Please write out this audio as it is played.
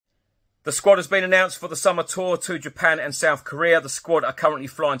The squad has been announced for the summer tour to Japan and South Korea. The squad are currently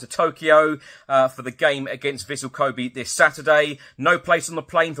flying to Tokyo for the game against Vissel Kobe this Saturday. No place on the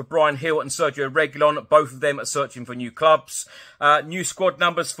plane for Bryan Gil and Sergio Reguilón. Both of them are searching for new clubs. New squad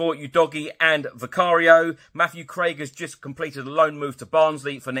numbers for Udogie and Vicario. Matthew Craig has just completed a loan move to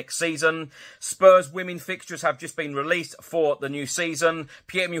Barnsley for next season. Spurs women fixtures have just been released for the new season.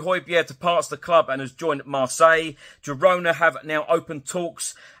 Pierre-Emile Højbjerg departs the club and has joined Marseille. Girona have now opened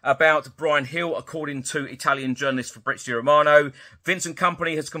talks about Bryan Gil, according to Italian journalist Fabrizio Romano. Vincent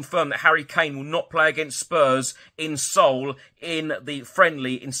Kompany has confirmed that Harry Kane will not play against Spurs in Seoul in the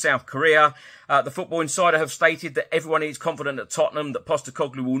friendly in South Korea. The Football Insider have stated that everyone is confident at Tottenham that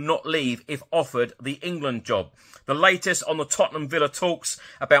Postecoglou will not leave if offered the England job. The latest on the Tottenham Villa talks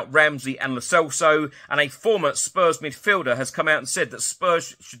about Ramsey and Lo Celso, and a former Spurs midfielder has come out and said that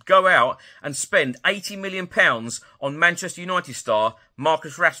Spurs should go out and spend £80 million on Manchester United star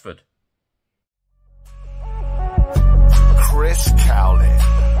Marcus Rashford. Chris Cowlin.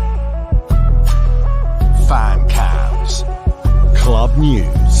 Fan cams. Club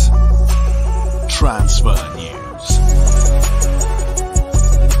news. Transfer news.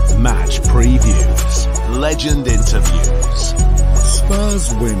 Match previews. Legend interviews.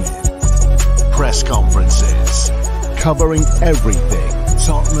 Spurs women. Press conferences. Covering everything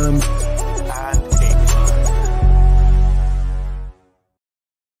Tottenham and England.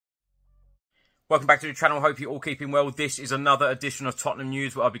 Welcome back to the channel. Hope you're all keeping well. This is another edition of Tottenham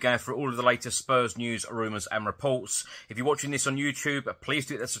News, where I'll be going through all of the latest Spurs news, rumours and reports. If you're watching this on YouTube, please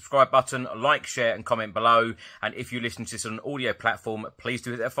do hit the subscribe button, like, share and comment below. And if you listen to this on an audio platform, please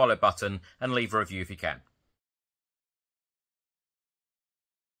do hit the follow button and leave a review if you can.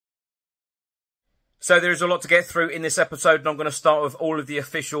 So there is a lot to get through in this episode, and I'm going to start with all of the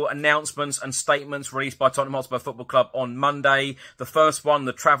official announcements and statements released by Tottenham Hotspur Football Club on Monday. The first one,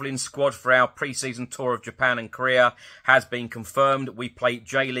 the travelling squad for our pre-season tour of Japan and Korea, has been confirmed. We play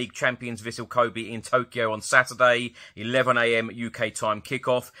J-League champions Vissel Kobe in Tokyo on Saturday, 11 AM UK time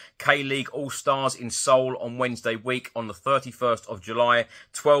kickoff. K-League All-Stars in Seoul on Wednesday week on the 31st of July,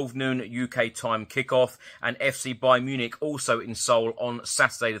 12 noon UK time kickoff. And FC Bayern Munich also in Seoul on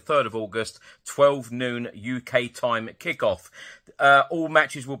Saturday the 3rd of August, 12 noon UK time kickoff. All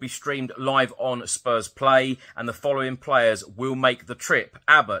matches will be streamed live on Spurs Play, and the following players will make the trip: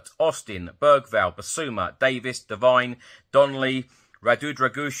 Abbott, Austin, Bergvall, Basuma, Davis, Devine, Donnelly, Radu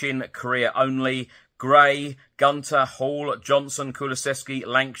Dragushin, Korea only, Gray, Gunter, Hall, Johnson, Kulusevski,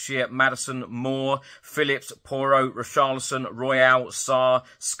 Lancashire, Madison, Moore, Phillips, Poro, Richarlison, Royale, Sarr,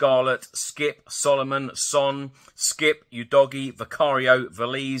 Scarlett, Skip, Solomon, Son, Skip, Udogie, Vicario,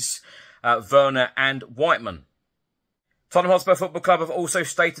 Valise, Werner and Whiteman. Tottenham Hotspur Football Club have also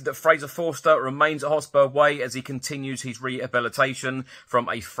stated that Fraser Forster remains at Hotspur Way as he continues his rehabilitation from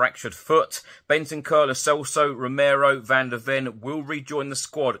a fractured foot. Bentancur, Lo Celso, Romero, Van der Ven will rejoin the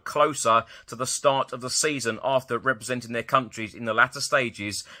squad closer to the start of the season after representing their countries in the latter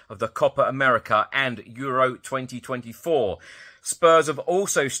stages of the Copa America and Euro 2024. Spurs have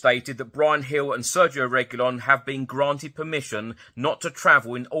also stated that Bryan Gil and Sergio Reguilón have been granted permission not to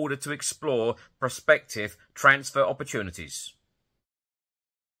travel in order to explore prospective transfer opportunities.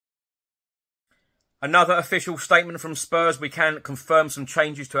 Another official statement from Spurs: we can confirm some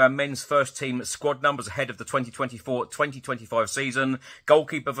changes to our men's first team squad numbers ahead of the 2024-2025 season.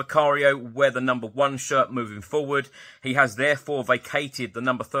 Goalkeeper Vicario will wear the number 1 shirt moving forward. He has therefore vacated the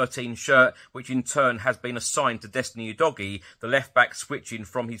number 13 shirt, which in turn has been assigned to Destiny Udogie, the left-back, switching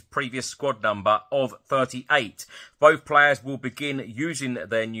from his previous squad number of 38. Both players will begin using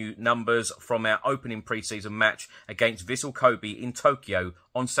their new numbers from our opening pre-season match against Vissel Kobe in Tokyo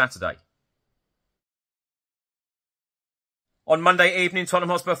on Saturday. On Monday evening, Tottenham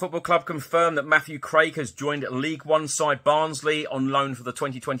Hotspur Football Club confirmed that Matthew Craig has joined League One side Barnsley on loan for the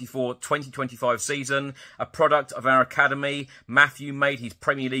 2024-2025 season. A product of our academy, Matthew made his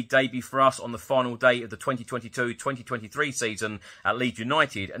Premier League debut for us on the final day of the 2022-2023 season at Leeds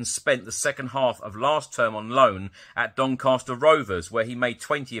United and spent the second half of last term on loan at Doncaster Rovers, where he made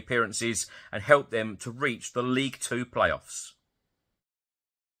 20 appearances and helped them to reach the League Two playoffs.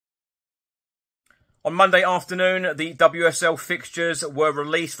 On Monday afternoon, the WSL fixtures were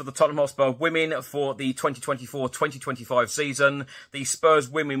released for the Tottenham Hotspur women for the 2024-2025 season. The Spurs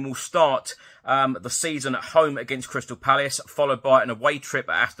women will start the season at home against Crystal Palace, followed by an away trip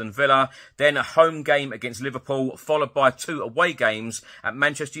at Aston Villa, then a home game against Liverpool, followed by 2 away games at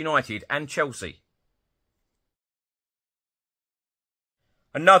Manchester United and Chelsea.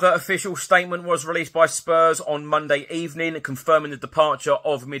 Another official statement was released by Spurs on Monday evening, confirming the departure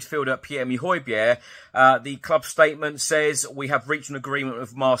of midfielder Pierre-Emile Højbjerg. The club statement says, "We have reached an agreement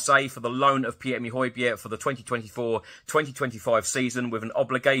with Marseille for the loan of Pierre-Emile Højbjerg for the 2024-2025 season, with an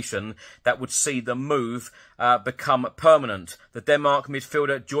obligation that would see the move become permanent. The Denmark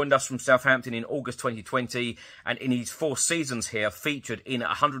midfielder joined us from Southampton in August 2020, and in his 4 seasons here, featured in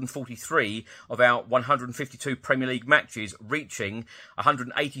 143 of our 152 Premier League matches, reaching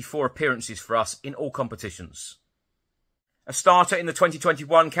 184 appearances for us in all competitions." A starter in the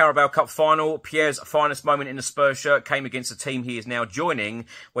 2021 Carabao Cup final, Pierre's finest moment in the Spurs shirt came against the team he is now joining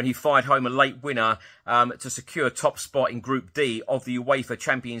when he fired home a late winner to secure top spot in Group D of the UEFA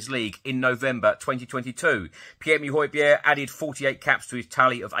Champions League in November 2022. Pierre-Emile Højbjerg added 48 caps to his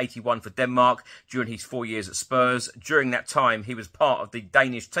tally of 81 for Denmark during his 4 years at Spurs. During that time, he was part of the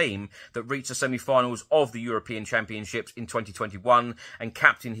Danish team that reached the semi-finals of the European Championships in 2021 and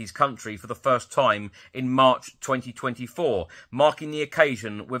captained his country for the first time in March 2024. Marking the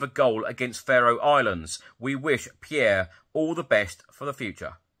occasion with a goal against Faroe Islands. We wish Pierre all the best for the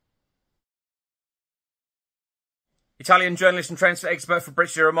future. Italian journalist and transfer expert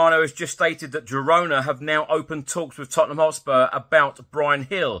Fabrizio Romano has just stated that Girona have now opened talks with Tottenham Hotspur about Bryan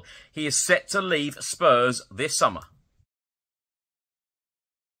Gil. He is set to leave Spurs this summer.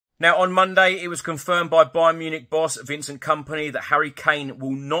 Now, on Monday, it was confirmed by Bayern Munich boss Vincent Kompany that Harry Kane will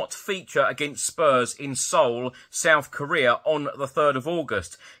not feature against Spurs in Seoul, South Korea on the 3rd of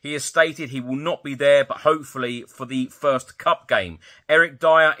August. He has stated he will not be there, but hopefully for the first cup game. Eric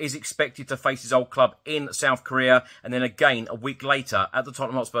Dyer is expected to face his old club in South Korea and then again a week later at the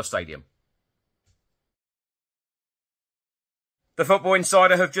Tottenham Hotspur Stadium. The Football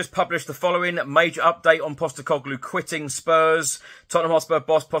Insider have just published the following major update on Postecoglou quitting Spurs. Tottenham Hotspur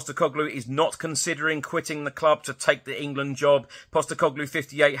boss Postecoglou is not considering quitting the club to take the England job. Postecoglou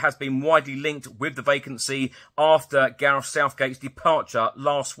 58 has been widely linked with the vacancy after Gareth Southgate's departure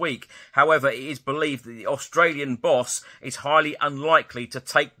last week. However, it is believed that the Australian boss is highly unlikely to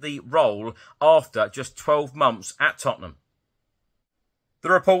take the role after just 12 months at Tottenham. The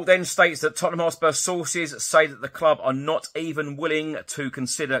report then states that Tottenham Hotspur sources say that the club are not even willing to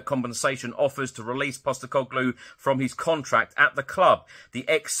consider compensation offers to release Postecoglou from his contract at the club. The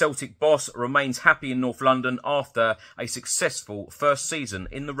ex-Celtic boss remains happy in North London after a successful first season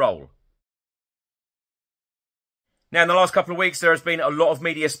in the role. Now, in the last couple of weeks, there has been a lot of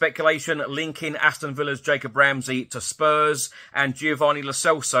media speculation linking Aston Villa's Jacob Ramsey to Spurs and Giovanni Lo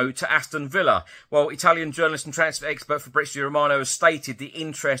Celso to Aston Villa. Well, Italian journalist and transfer expert Fabrizio Romano has stated the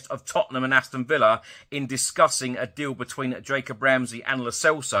interest of Tottenham and Aston Villa in discussing a deal between Jacob Ramsey and Lo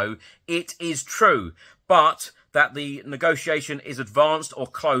Celso. It is true, but that the negotiation is advanced or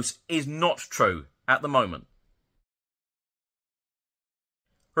close is not true at the moment.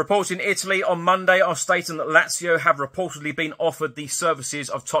 Reports in Italy on Monday are stating that Lazio have reportedly been offered the services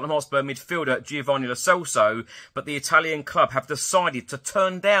of Tottenham Hotspur midfielder Giovanni Lo Celso, but the Italian club have decided to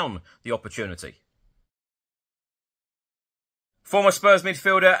turn down the opportunity. Former Spurs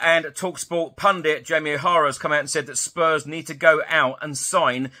midfielder and TalkSport pundit Jamie O'Hara has come out and said that Spurs need to go out and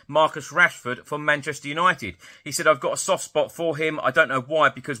sign Marcus Rashford for Manchester United. He said, "I've got a soft spot for him. I don't know why,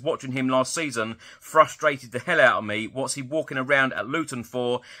 because watching him last season frustrated the hell out of me. What's he walking around at Luton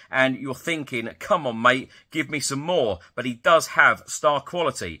for?" And you're thinking, come on, mate, give me some more. But he does have star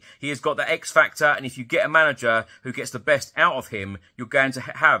quality. He has got the X factor, and if you get a manager who gets the best out of him, you're going to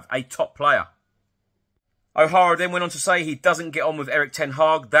have a top player. O'Hara then went on to say he doesn't get on with Erik ten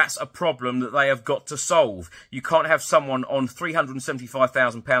Hag. That's a problem that they have got to solve. You can't have someone on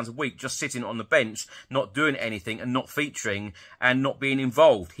 £375,000 a week just sitting on the bench, not doing anything and not featuring and not being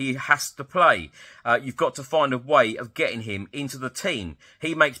involved. He has to play. You've got to find a way of getting him into the team.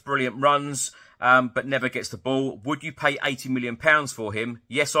 He makes brilliant runs, but never gets the ball. Would you pay £80 million for him?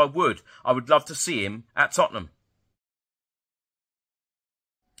 Yes, I would. I would love to see him at Tottenham.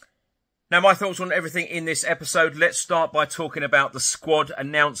 Now, my thoughts on everything in this episode. Let's start by talking about the squad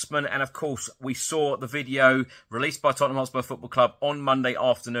announcement. And, of course, we saw the video released by Tottenham Hotspur Football Club on Monday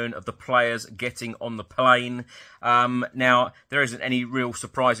afternoon of the players getting on the plane. Now, there isn't any real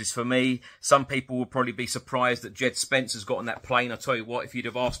surprises for me. Some people will probably be surprised that Jed Spence has got on that plane. I tell you what, if you'd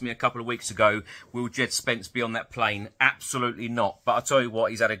have asked me a couple of weeks ago, will Jed Spence be on that plane? Absolutely not. But I tell you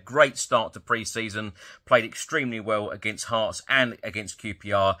what, he's had a great start to pre-season, played extremely well against Hearts and against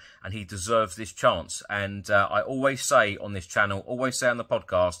QPR, and he deserves this chance. And I always say on this channel, always say on the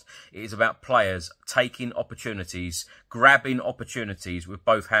podcast, it is about players taking opportunities, grabbing opportunities with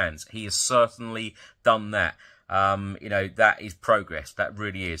both hands. He has certainly done that. You know, that is progress. That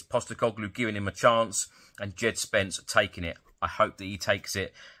really is. Postecoglou giving him a chance and Jed Spence taking it. I hope that he takes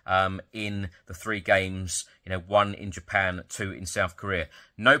it in the 3 games, you know, 1 in Japan, 2 in South Korea.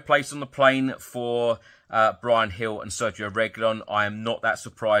 No place on the plane for Bryan Gil and Sergio Reguilón. I am not that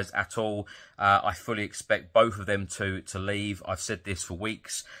surprised at all. I fully expect both of them to leave. I've said this for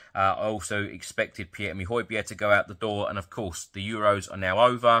weeks. I also expected Pierre-Emile Højbjerg to go out the door. And of course, the Euros are now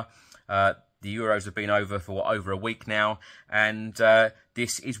over. The Euros have been over for over a week now. And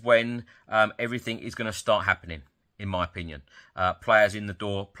this is when everything is going to start happening, in my opinion. Players in the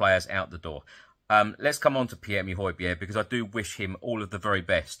door, players out the door. Let's come on to Pierre-Emile Højbjerg, because I do wish him all of the very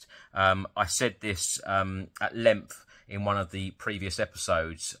best. I said this at length in one of the previous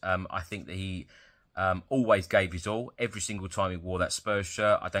episodes. I think that he always gave his all every single time he wore that Spurs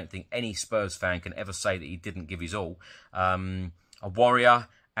shirt. I don't think any Spurs fan can ever say that he didn't give his all. A warrior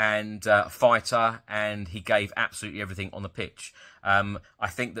and a fighter, and he gave absolutely everything on the pitch. I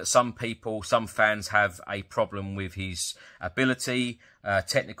think that some fans have a problem with his ability,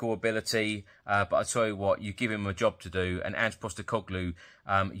 technical ability, but I tell you what, you give him a job to do, and Ange Postecoglou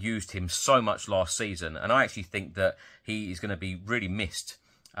used him so much last season, and I actually think that he is going to be really missed.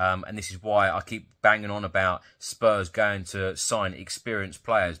 And this is why I keep banging on about Spurs going to sign experienced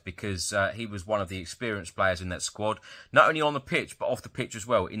players, because he was one of the experienced players in that squad, not only on the pitch, but off the pitch as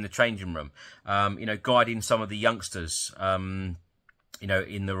well, in the changing room, you know, guiding some of the youngsters, you know,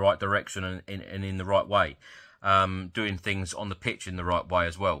 in the right direction and in the right way, doing things on the pitch in the right way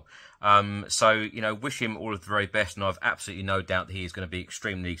as well. So, you know, wish him all of the very best, and I've absolutely no doubt that he is going to be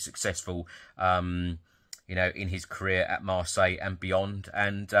extremely successful, you know, in his career at Marseille and beyond.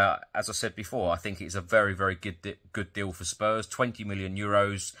 And as I said before, I think it's a very, very good deal for Spurs. 20 million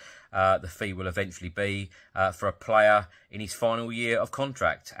euros. The fee will eventually be for a player in his final year of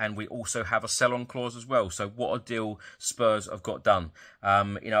contract. And we also have a sell-on clause as well. So what a deal Spurs have got done.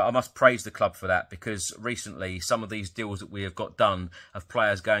 You know, I must praise the club for that, because recently some of these deals that we have got done of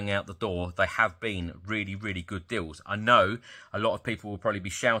players going out the door, they have been really, really good deals. I know a lot of people will probably be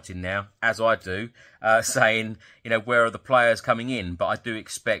shouting now, as I do, saying, you know, where are the players coming in? But I do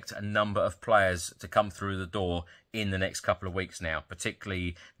expect a number of players to come through the door in the next couple of weeks now,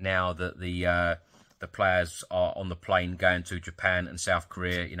 particularly now that the players are on the plane going to Japan and South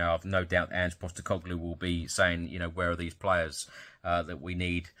Korea. You know, I've no doubt Ange Postecoglou will be saying, you know, where are these players that we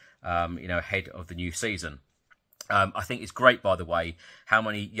need, you know, ahead of the new season. I think it's great, by the way, how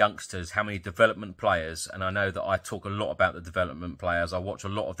many youngsters, how many development players, and I know that I talk a lot about the development players. I watch a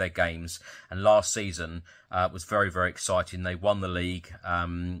lot of their games, and last season was very, very exciting. They won the league,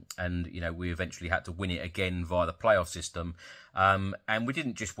 and, you know, we eventually had to win it again via the playoff system. And we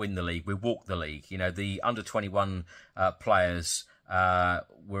didn't just win the league, we walked the league. You know, the under-21 players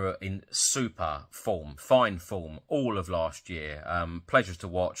were in super form, fine form, all of last year. Pleasure to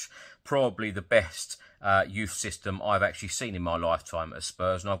watch. Probably the best youth system I've actually seen in my lifetime at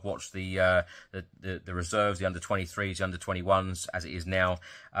Spurs, and I've watched the reserves, the under-23s, the under-21s as it is now,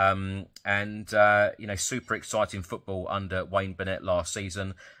 and you know, super exciting football under Wayne Bennett last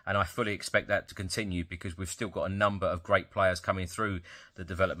season, and I fully expect that to continue, because we've still got a number of great players coming through the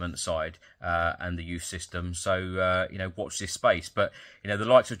development side and the youth system. So you know, watch this space. But you know, the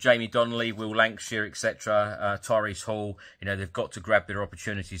likes of Jamie Donnelly, Will Lancashire, etc., Tyrese Hall, you know, they've got to grab their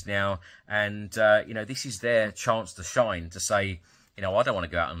opportunities now, and you know, this is their chance to shine, to say, you know, I don't want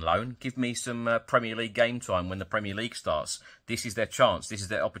to go out on loan. Give me some Premier League game time when the Premier League starts. This is their chance. This is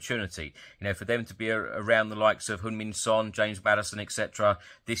their opportunity. You know, for them to be around the likes of Heung-min Son, James Maddison, etc.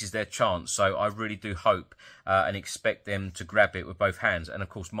 This is their chance. So I really do hope and expect them to grab it with both hands. And of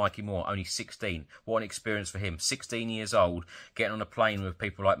course, Mikey Moore, only 16. What an experience for him. 16 years old, getting on a plane with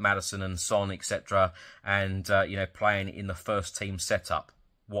people like Maddison and Son, etc. And, you know, playing in the first team setup.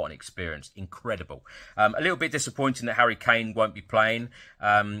 What an experience. Incredible. A little bit disappointing that Harry Kane won't be playing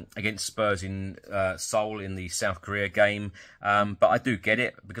against Spurs in Seoul in the South Korea game. But I do get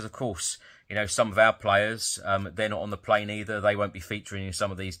it, because, of course, you know, some of our players, they're not on the plane either. They won't be featuring in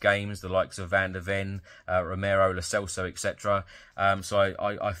some of these games, the likes of Van der Ven, Romero, Lo Celso, etc. So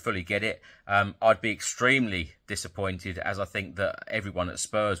I fully get it. I'd be extremely disappointed, as I think that everyone at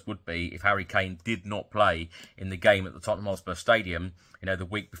Spurs would be, if Harry Kane did not play in the game at the Tottenham Hotspur Stadium, you know, the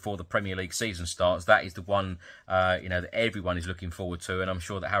week before the Premier League season starts. That is the one, you know, that everyone is looking forward to, and I'm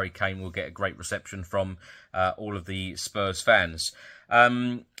sure that Harry Kane will get a great reception from all of the Spurs fans.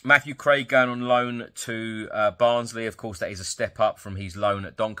 Matthew Craig going on loan to Barnsley. Of course, that is a step up from his loan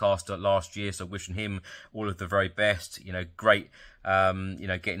at Doncaster last year, so wishing him all of the very best. You know, great you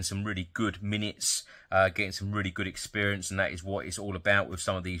know, getting some really good minutes, getting some really good experience, and that is what it's all about with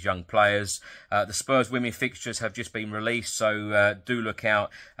some of these young players. The Spurs women fixtures have just been released, so do look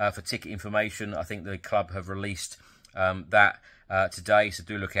out for ticket information. I think the club have released that today, so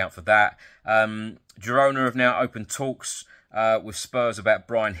do look out for that. Girona have now opened talks with Spurs about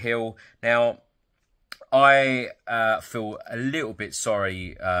Bryan Gil. Now, I feel a little bit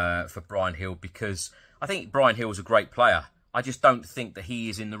sorry for Bryan Gil, because I think Bryan Gil is a great player. I just don't think that he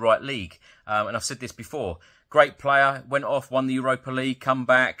is in the right league. And I've said this before. Great player, went off, won the Europa League, come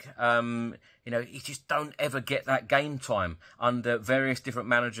back. You know, he just don't ever get that game time under various different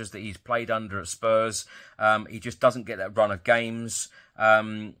managers that he's played under at Spurs. He just doesn't get that run of games.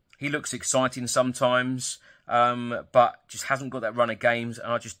 He looks exciting sometimes, but just hasn't got that run of games,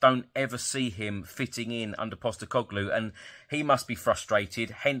 and I just don't ever see him fitting in under Postecoglou, and he must be frustrated,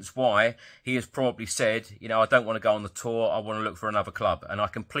 hence why he has probably said, you know, I don't want to go on the tour, I want to look for another club. And I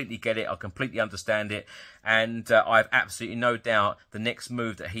completely get it, I completely understand it, and I have absolutely no doubt the next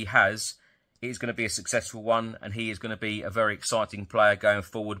move that he has is going to be a successful one, and he is going to be a very exciting player going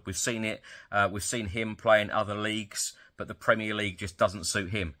forward. We've seen it, we've seen him play in other leagues, but the Premier League just doesn't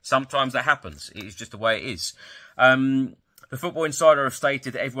suit him. Sometimes that happens. It is just the way it is. The Football Insider have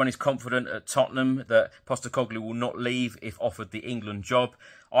stated that everyone is confident at Tottenham that Postecoglou will not leave if offered the England job.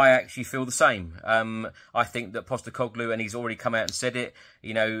 I actually feel the same. I think that Postecoglou, and he's already come out and said it,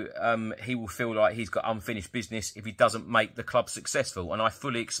 you know, he will feel like he's got unfinished business if he doesn't make the club successful. And I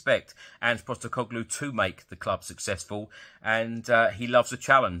fully expect Ange Postecoglou to make the club successful. And he loves a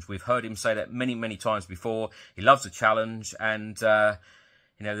challenge. We've heard him say that many, many times before. He loves a challenge, and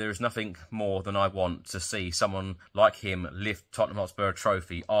you know, there is nothing more than I want to see someone like him lift Tottenham Hotspur a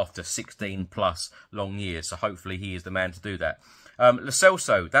trophy after 16 plus long years. So hopefully he is the man to do that. Lo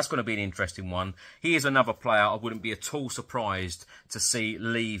Celso, that's going to be an interesting one. He is another player I wouldn't be at all surprised to see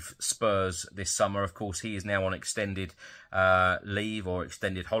leave Spurs this summer. Of course, he is now on extended leave or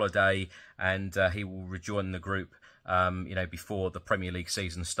extended holiday, and he will rejoin the group you know, before the Premier League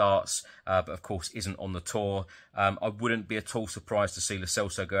season starts, but of course isn't on the tour. I wouldn't be at all surprised to see Lo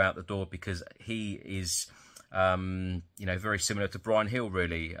Celso go out the door, because he is, you know, very similar to Bryan Gil,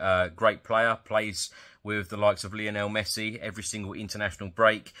 really. Great player, plays with the likes of Lionel Messi every single international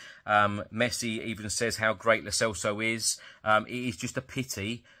break. Messi even says how great Lo Celso is. It is just a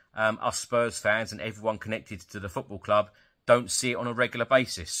pity us Spurs fans and everyone connected to the football club don't see it on a regular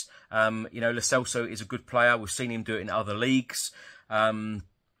basis. You know, Lo Celso is a good player. We've seen him do it in other leagues.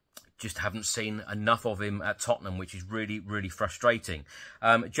 Just haven't seen enough of him at Tottenham, which is really, really frustrating.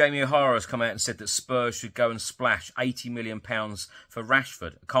 Jamie O'Hara has come out and said that Spurs should go and splash £80 million for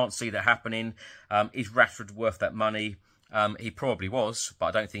Rashford. I can't see that happening. Is Rashford worth that money? He probably was, but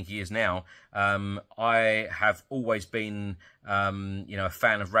I don't think he is now. I have always been, you know, a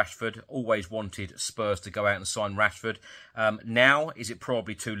fan of Rashford. Always wanted Spurs to go out and sign Rashford. Now, is it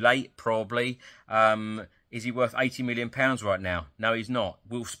probably too late? Probably. Is he worth £80 million right now? No, he's not.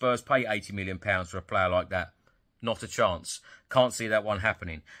 Will Spurs pay £80 million for a player like that? Not a chance. Can't see that one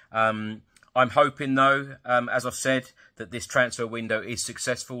happening. I'm hoping, though, as I've said, that this transfer window is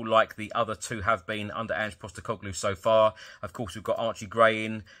successful like the other two have been under Ange Postecoglou so far. Of course, we've got Archie Gray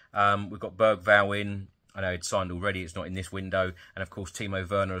in. We've got Bergvall in. I know it's signed already. It's not in this window. And, of course, Timo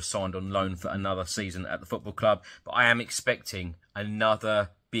Werner has signed on loan for another season at the football club. But I am expecting another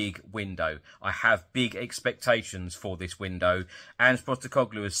big window. I have big expectations for this window. Ange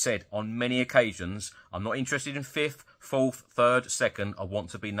Postecoglou has said on many occasions, I'm not interested in 5th, 4th, 3rd, 2nd. I want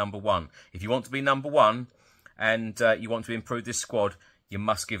to be number 1. If you want to be number 1 and you want to improve this squad, you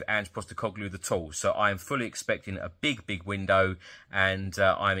must give Ange Postecoglou the tools. So I am fully expecting a big, big window, and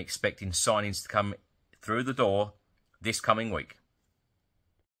I'm expecting signings to come through the door this coming week.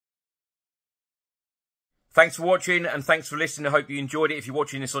 Thanks for watching, and thanks for listening. I hope you enjoyed it. If you're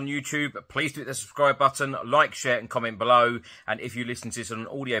watching this on YouTube, please do hit the subscribe button, like, share and comment below. And if you listen to this on an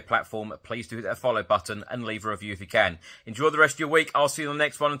audio platform, please do hit that follow button and leave a review if you can. Enjoy the rest of your week. I'll see you on the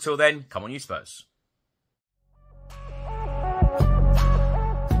next one. Until then, come on you Spurs.